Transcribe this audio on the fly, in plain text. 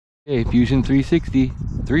Hey, Fusion 360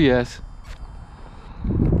 3S.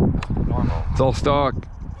 Normal. It's all stock.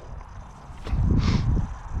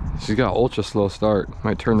 She's got ultra slow start.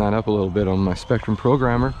 Might turn that up a little bit on my Spektrum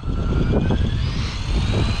programmer.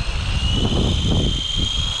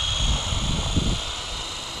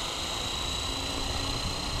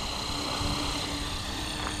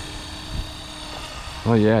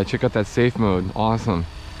 Oh yeah, check out that safe mode. Awesome.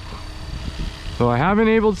 So I have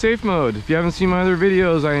enabled safe mode. If you haven't seen my other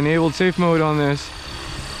videos, I enabled safe mode on this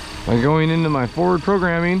by going into my forward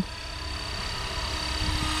programming,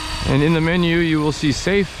 and in the menu you will see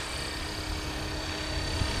safe,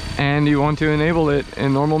 and you want to enable it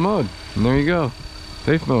in normal mode, and there you go,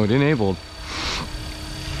 safe mode enabled.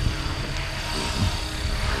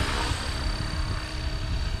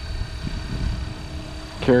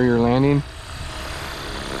 Carrier landing.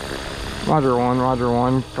 Roger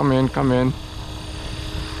one, come in, come in.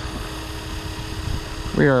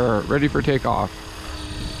 We are ready for takeoff.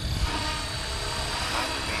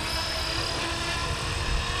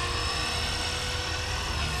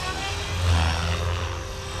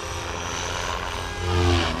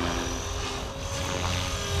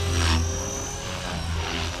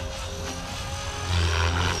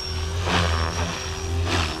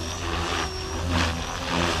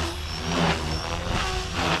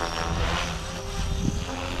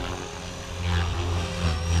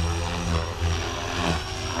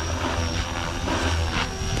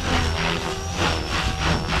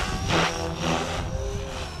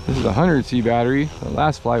 This is a 100C battery. The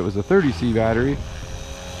last flight was a 30C battery.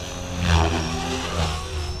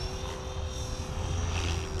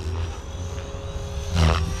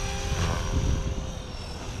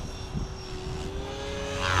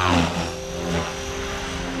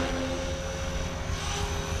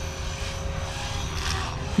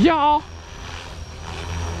 Y'all.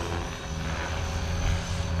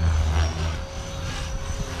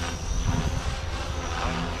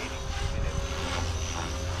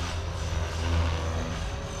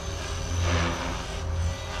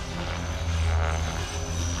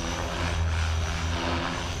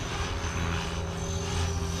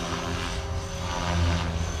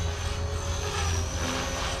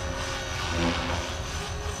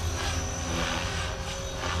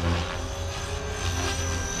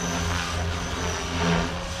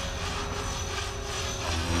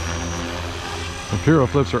 The Puro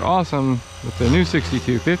flips are awesome with the new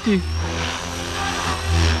 6250.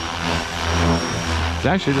 It's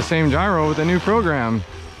actually the same gyro with the new program.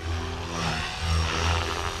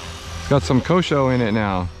 It's got some Kosho in it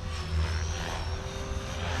now.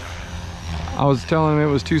 I was telling him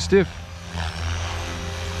it was too stiff.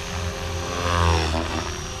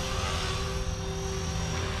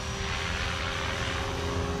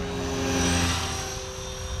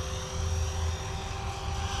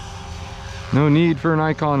 No need for an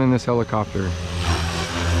icon in this helicopter.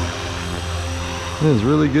 It is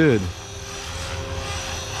really good.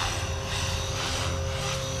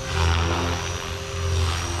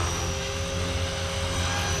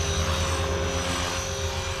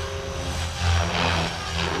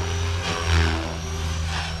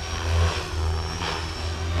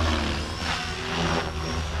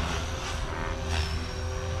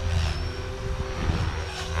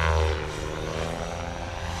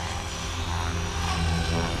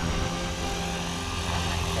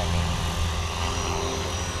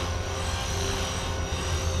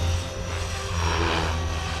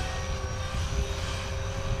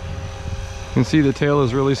 You can see the tail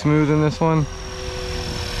is really smooth in this one.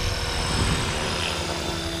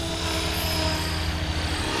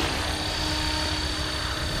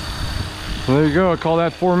 So there you go, I call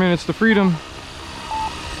that 4 minutes to freedom.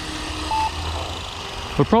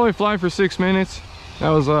 We'll probably fly for 6 minutes. That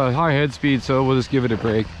was a high head speed, so we'll just give it a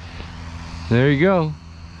break. There you go.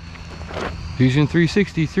 Fusion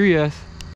 360 3S.